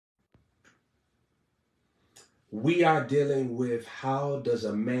we are dealing with how does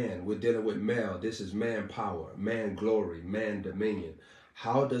a man, we're dealing with male, this is man power, man glory, man dominion.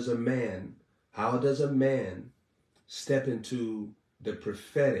 How does a man step into the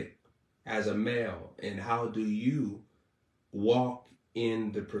prophetic as a male, and how do you walk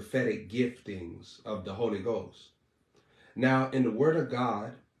in the prophetic giftings of the Holy Ghost? Now, in the Word of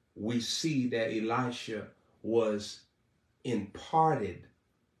God, we see that Elisha was imparted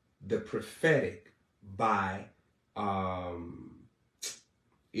the prophetic by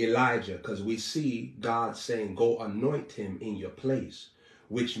Elijah, because we see God saying, go anoint him in your place,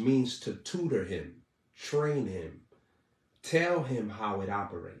 which means to tutor him, train him, tell him how it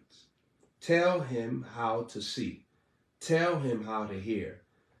operates, tell him how to see, tell him how to hear,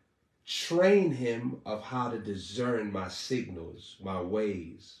 train him of how to discern my signals, my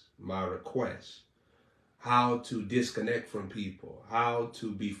ways, my requests, how to disconnect from people, how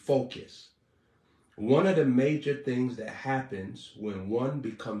to be focused. One of the major things that happens when one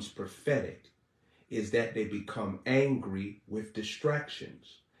becomes prophetic is that they become angry with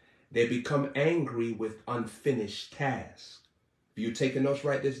distractions. They become angry with unfinished tasks. If you're taking notes,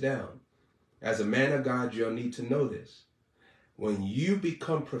 write this down. As a man of God, you'll need to know this. When you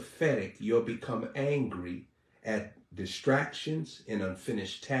become prophetic, you'll become angry at distractions and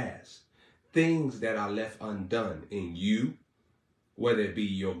unfinished tasks. Things that are left undone in you, whether it be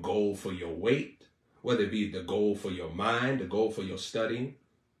your goal for your weight, whether it be the goal for your mind, the goal for your studying.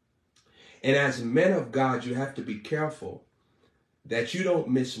 And as men of God, you have to be careful that you don't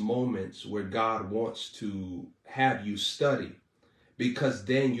miss moments where God wants to have you study, because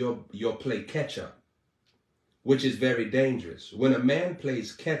then you'll play catch up, which is very dangerous. When a man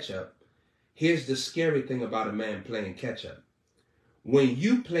plays catch up, here's the scary thing about a man playing catch up. When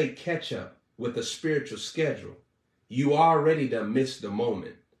you play catch up with a spiritual schedule, you already done missed the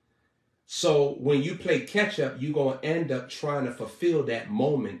moment. So when you play catch up, you're going to end up trying to fulfill that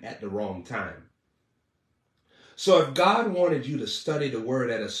moment at the wrong time. So if God wanted you to study the word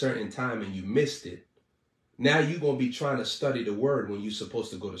at a certain time and you missed it, now you're going to be trying to study the word when you're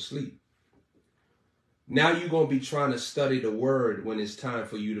supposed to go to sleep. Now you're going to be trying to study the word when it's time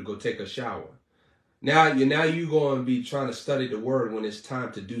for you to go take a shower. Now you're going to be trying to study the word when it's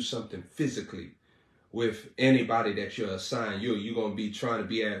time to do something physically with anybody that you're assigned. You're going to be trying to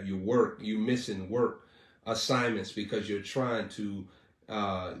be at your work. You're missing work assignments because you're trying to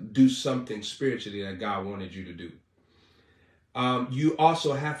do something spiritually that God wanted you to do. You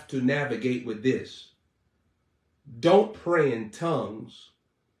also have to navigate with this. Don't pray in tongues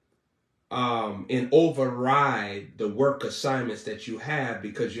and override the work assignments that you have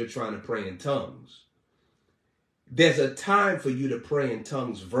because you're trying to pray in tongues. There's a time for you to pray in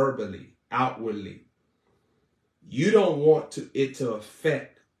tongues verbally, outwardly. You don't want it to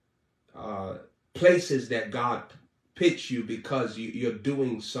affect places that God puts you because you're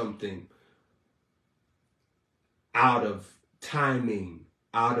doing something out of timing.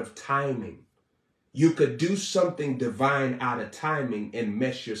 You could do something divine out of timing and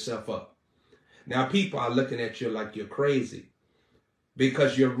mess yourself up. Now people are looking at you like you're crazy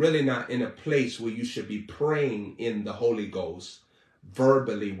because you're really not in a place where you should be praying in the Holy Ghost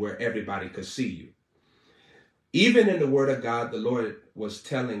verbally where everybody could see you. Even in the Word of God, the Lord was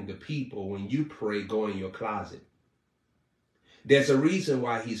telling the people, when you pray, go in your closet. There's a reason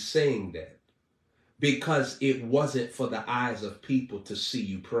why he's saying that. Because it wasn't for the eyes of people to see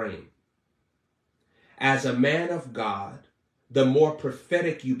you praying. As a man of God, the more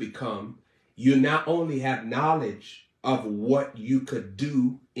prophetic you become, you not only have knowledge of what you could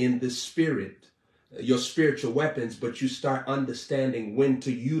do in the spirit, your spiritual weapons, but you start understanding when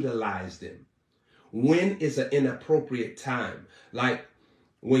to utilize them. When is an inappropriate time? Like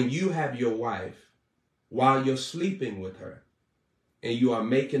when you have your wife while you're sleeping with her and you are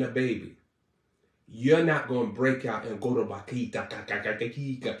making a baby, you're not going to break out and go to Bakita.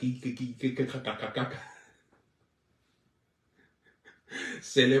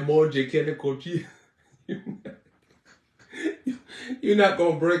 You're not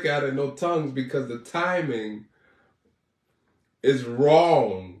going to break out in no tongues because the timing is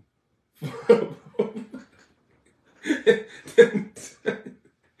wrong.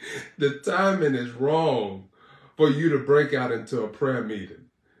 The timing is wrong for you to break out into a prayer meeting.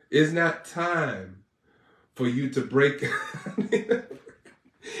 It's not time for you to break and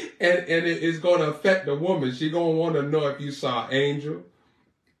it is going to affect the woman. She's going to want to know if you saw an angel,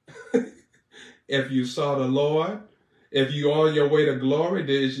 if you saw the Lord, if you're on your way to glory.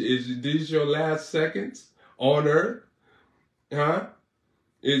 Is these your last seconds on earth? Huh?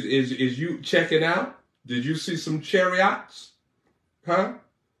 Is you checking out? Did you see some chariots? Huh?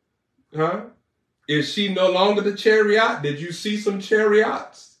 Is she no longer the chariot? Did you see some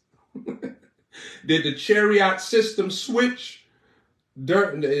chariots? Did the chariot system switch?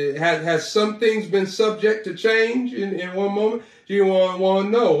 Has some things been subject to change in one moment? You want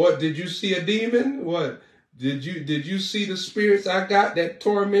to know, what, did you see a demon? What, did you see the spirits I got that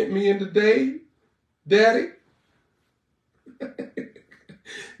torment me in the day, Daddy?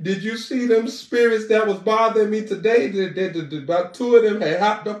 Did you see them spirits that was bothering me today? About 2 of them had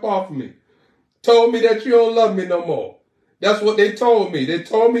hopped up off me. Told me that you don't love me no more. That's what they told me. They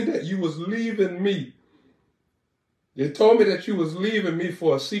told me that you was leaving me. They told me that you was leaving me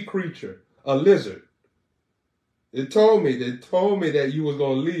for a sea creature, a lizard. They told me that you was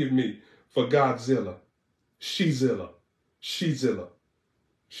going to leave me for Godzilla, Shezilla.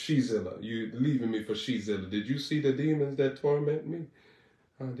 You leaving me for Shezilla. Did you see the demons that torment me?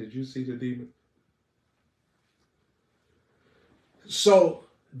 Did you see the demon? So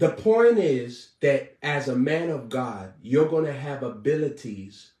the point is that as a man of God, you're going to have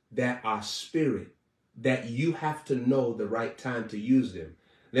abilities that are spirit, that you have to know the right time to use them.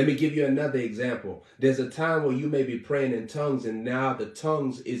 Let me give you another example. There's a time where you may be praying in tongues, and now the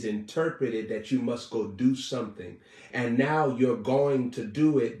tongues is interpreted that you must go do something. And now you're going to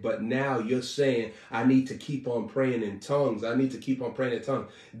do it, but now you're saying, I need to keep on praying in tongues. I need to keep on praying in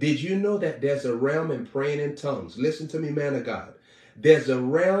tongues. Did you know that there's a realm in praying in tongues? Listen to me, man of God. There's a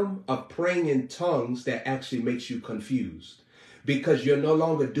realm of praying in tongues that actually makes you confused, because you're no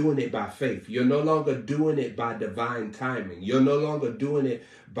longer doing it by faith. You're no longer doing it by divine timing. You're no longer doing it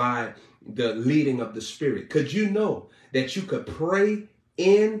by the leading of the Spirit. Could you know that you could pray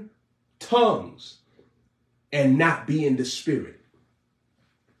in tongues and not be in the Spirit?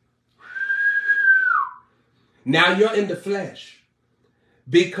 Now you're in the flesh,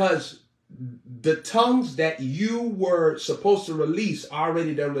 because the tongues that you were supposed to release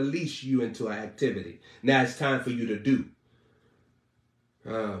already done release you into an activity. Now it's time for you to do.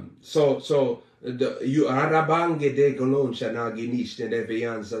 You arabange de golon shanaginist and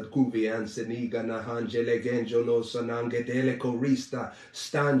evianza kuvianza niga na hangele genjo no sanange dele korista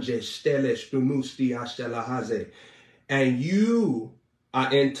stanje stele stunusti ashalahaze. And you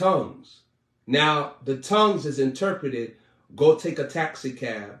are in tongues. Now the tongues is interpreted, go take a taxi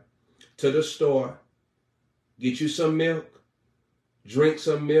cab to the store, get you some milk, drink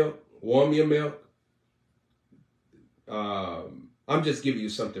some milk, warm your milk. I'm just giving you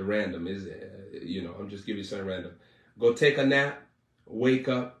something random, I'm just giving you something random. Go take a nap, wake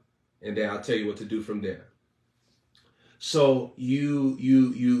up, and then I'll tell you what to do from there. So you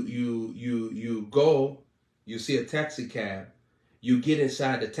go, you see a taxi cab, you get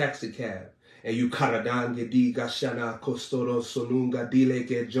inside the taxi cab, and you karadange di gashana kostoro sonunga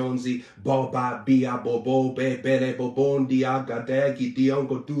dileke jonzi boba bia bobo bele bobondi agadegi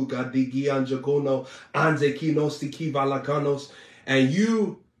diongo duga digi anjagono anze kinosti kivalakanos. And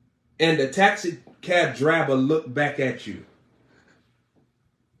you and the taxi cab driver look back at you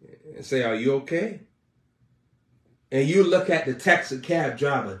and say, are you okay? And you look at the taxi cab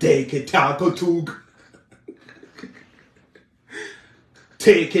driver, de ketakotug.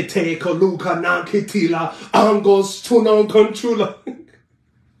 Take luka nankitila angos tunon contrula.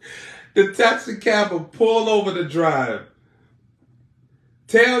 The taxi cab will pull over the drive,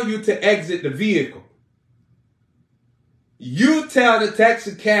 tell you to exit the vehicle. You tell the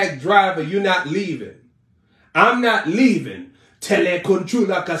taxi cab driver you're not leaving. I'm not leaving.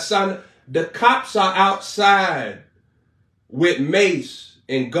 Telecontrula kasana. The cops are outside with mace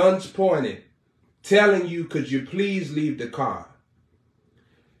and guns pointed, telling you, could you please leave the car?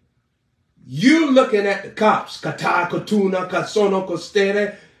 You looking at the cops. Kata kotuna kasono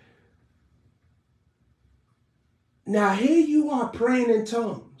kostere. Now here you are praying in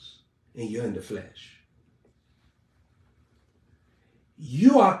tongues, and you're in the flesh.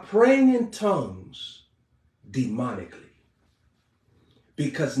 You are praying in tongues demonically,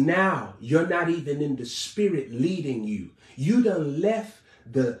 because now you're not even in the Spirit leading you. You done left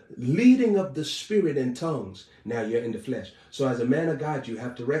the leading of the Spirit in tongues. Now you're in the flesh. So as a man of God, you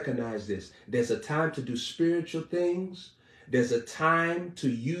have to recognize this. There's a time to do spiritual things. There's a time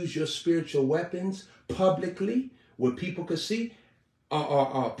to use your spiritual weapons publicly, where people could see,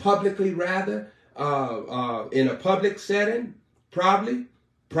 publicly rather, in a public setting. Probably,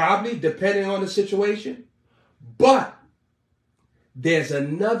 depending on the situation. But there's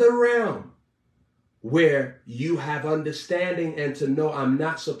another realm where you have understanding and to know, I'm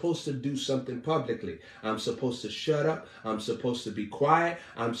not supposed to do something publicly. I'm supposed to shut up. I'm supposed to be quiet.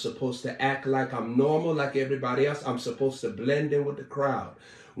 I'm supposed to act like I'm normal, like everybody else. I'm supposed to blend in with the crowd.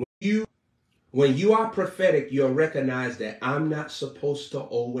 When you are prophetic, you'll recognize that I'm not supposed to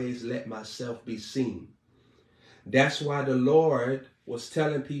always let myself be seen. That's why the Lord was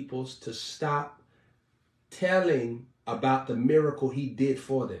telling people to stop telling about the miracle he did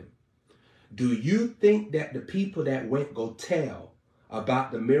for them. Do you think that the people that went go tell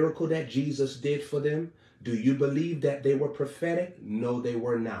about the miracle that Jesus did for them, do you believe that they were prophetic? No, they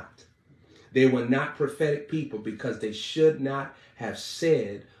were not. They were not prophetic people because they should not have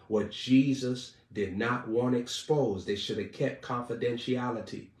said what Jesus did not want exposed. They should have kept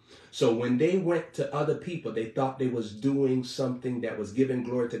confidentiality. So when they went to other people, they thought they was doing something that was giving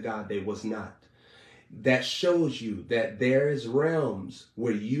glory to God. They was not. That shows you that there is realms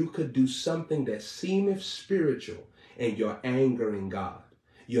where you could do something that seemeth spiritual and you're angering God.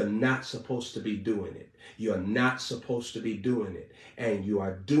 You're not supposed to be doing it. You're not supposed to be doing it. And you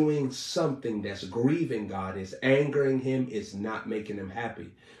are doing something that's grieving God, is angering him, is not making him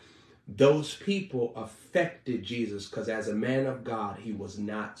happy. Those people affected Jesus because as a man of God, he was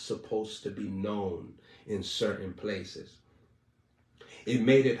not supposed to be known in certain places. It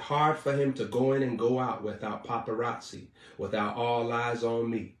made it hard for him to go in and go out without paparazzi, without all eyes on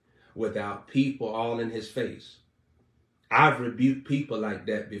me, without people all in his face. I've rebuked people like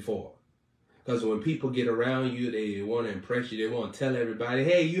that before. Because when people get around you, they want to impress you. They want to tell everybody,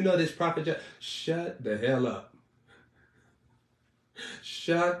 hey, you know this prophet. Shut the hell up.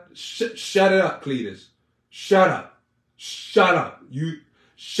 Shut it up, Cletus. Shut up. Shut up. You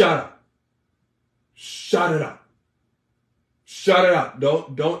shut up. Shut it up. Shut it up.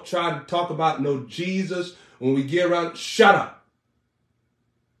 Don't try to talk about no Jesus when we get around. Shut up.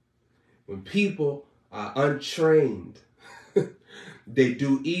 When people are untrained, they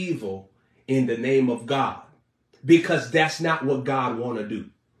do evil in the name of God because that's not what God want to do.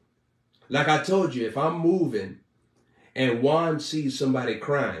 Like I told you, if I'm moving and Juan sees somebody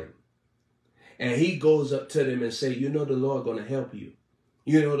crying and he goes up to them and say, you know the Lord going to help you.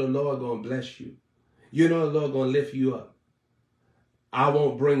 You know the Lord going to bless you. You know the Lord going to lift you up. I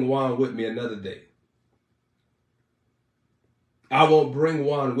won't bring Juan with me another day. I won't bring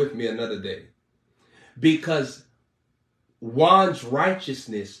Juan with me another day. Because Juan's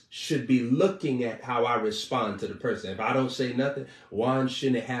righteousness should be looking at how I respond to the person. If I don't say nothing, Juan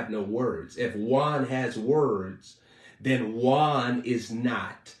shouldn't have no words. If Juan has words, then Juan is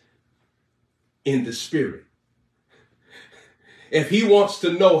not in the spirit. If he wants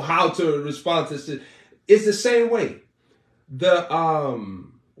to know how to respond to this, it's the same way.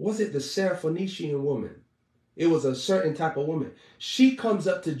 Was it the Syrophoenician woman? It was a certain type of woman. She comes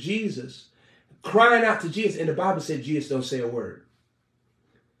up to Jesus, crying out to Jesus, and the Bible said Jesus don't say a word.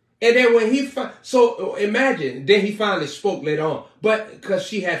 And then when so imagine, then he finally spoke later on, but because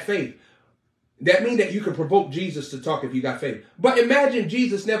she had faith. That means that you can provoke Jesus to talk if you got faith. But imagine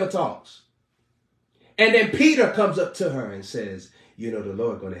Jesus never talks. And then Peter comes up to her and says, you know the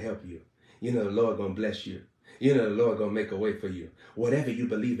Lord going to help you. You know the Lord going to bless you. You know the Lord going to make a way for you. Whatever you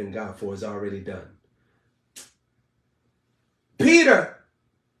believe in God for is already done. Peter,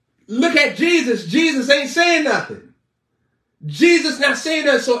 look at Jesus. Jesus ain't saying nothing. Jesus not saying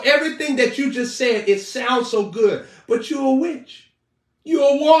nothing. So everything that you just said, it sounds so good. But you're a witch.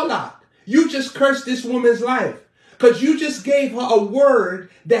 You're a warlock. You just cursed this woman's life. Because you just gave her a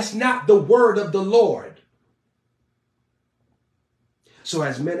word that's not the word of the Lord. So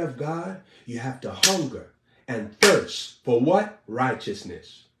as men of God, you have to hunger and thirst for what?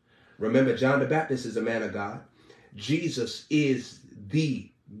 Righteousness. Remember, John the Baptist is a man of God. Jesus is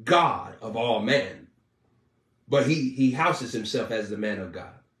the God of all men. But he houses himself as the man of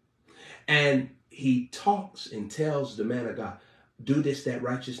God. And he talks and tells the man of God, do this that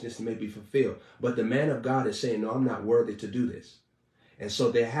righteousness may be fulfilled. But the man of God is saying, no, I'm not worthy to do this. And so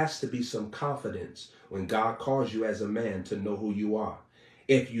there has to be some confidence when God calls you as a man to know who you are.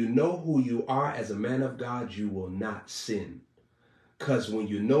 If you know who you are as a man of God, you will not sin. Because when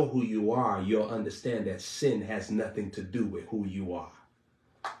you know who you are, you'll understand that sin has nothing to do with who you are.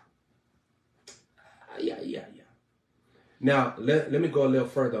 Yeah. Now, let me go a little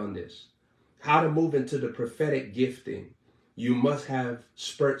further on this. How to move into the prophetic gifting. You must have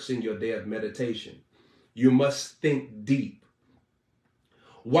spurts in your day of meditation. You must think deep.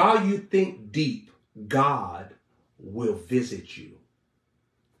 While you think deep, God will visit you.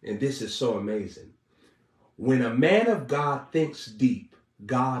 And this is so amazing. When a man of God thinks deep,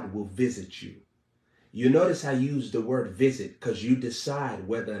 God will visit you. You notice I use the word visit because you decide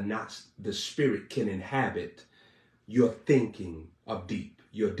whether or not the Spirit can inhabit your thinking of deep,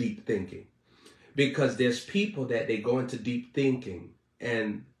 your deep thinking. Because there's people that they go into deep thinking,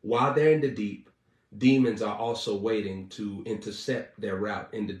 and while they're in the deep, demons are also waiting to intercept their route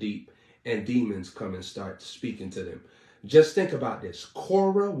in the deep and demons come and start speaking to them. Just think about this.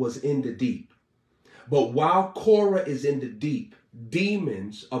 Korah was in the deep. But while Korah is in the deep,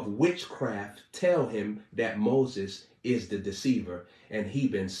 demons of witchcraft tell him that Moses is the deceiver and he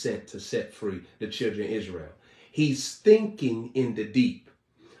been sent to set free the children of Israel. He's thinking in the deep,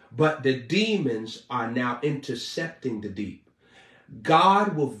 but the demons are now intercepting the deep.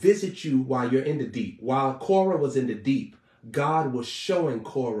 God will visit you while you're in the deep. While Korah was in the deep, God was showing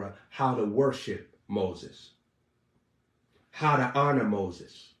Korah how to worship Moses, how to honor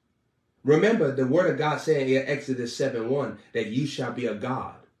Moses. Remember, the word of God saying in Exodus 7:1 that you shall be a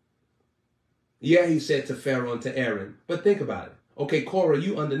God. Yeah, he said to Pharaoh and to Aaron, but think about it. Okay, Korah,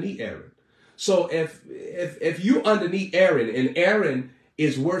 you underneath Aaron. So if you underneath Aaron and Aaron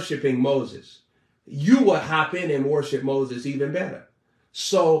is worshiping Moses, you will hop in and worship Moses even better.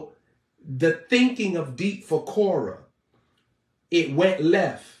 So the thinking of deep for Korah, it went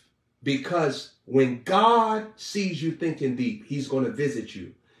left because when God sees you thinking deep, he's going to visit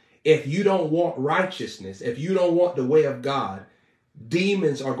you. If you don't want righteousness, if you don't want the way of God,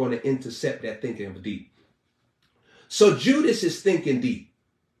 demons are going to intercept that thinking of deep. So Judas is thinking deep.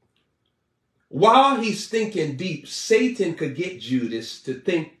 While he's thinking deep, Satan could get Judas to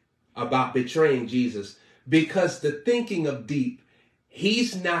think about betraying Jesus because the thinking of deep,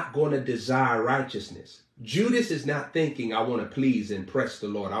 he's not going to desire righteousness. Judas is not thinking, I want to please and impress the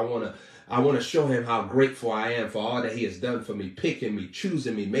Lord. I want to show him how grateful I am for all that he has done for me, picking me,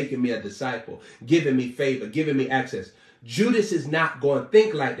 choosing me, making me a disciple, giving me favor, giving me access. Judas is not going to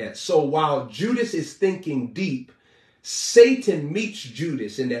think like that. So while Judas is thinking deep, Satan meets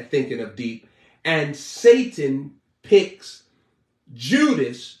Judas in that thinking of deep, and Satan picks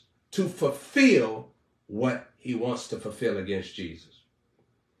Judas to fulfill what he wants to fulfill against Jesus.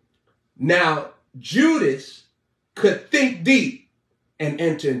 Now, Judas could think deep and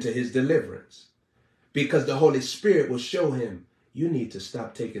enter into his deliverance because the Holy Spirit will show him, you need to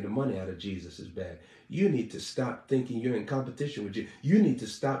stop taking the money out of Jesus' bag. You need to stop thinking you're in competition with Jesus. You need to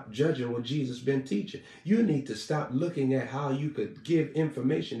stop judging what Jesus has been teaching. You need to stop looking at how you could give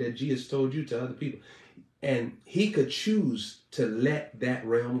information that Jesus told you to other people. And he could choose to let that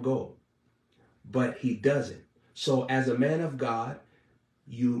realm go, but he doesn't. So as a man of God,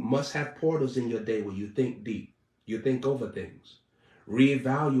 you must have portals in your day where you think deep. You think over things.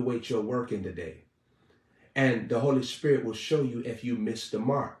 Reevaluate your work in the day. And the Holy Spirit will show you if you missed the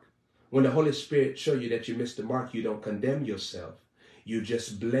mark. When the Holy Spirit shows you that you missed the mark, you don't condemn yourself. You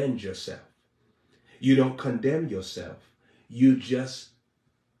just blend yourself. You don't condemn yourself. You just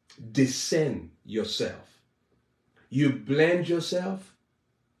descend yourself. You blend yourself.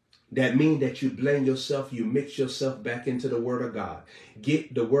 That means that you blend yourself. You mix yourself back into the Word of God.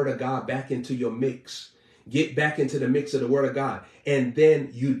 Get the Word of God back into your mix. Get back into the mix of the Word of God. And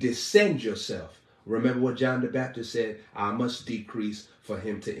then you descend yourself. Remember what John the Baptist said, I must decrease for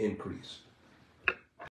him to increase.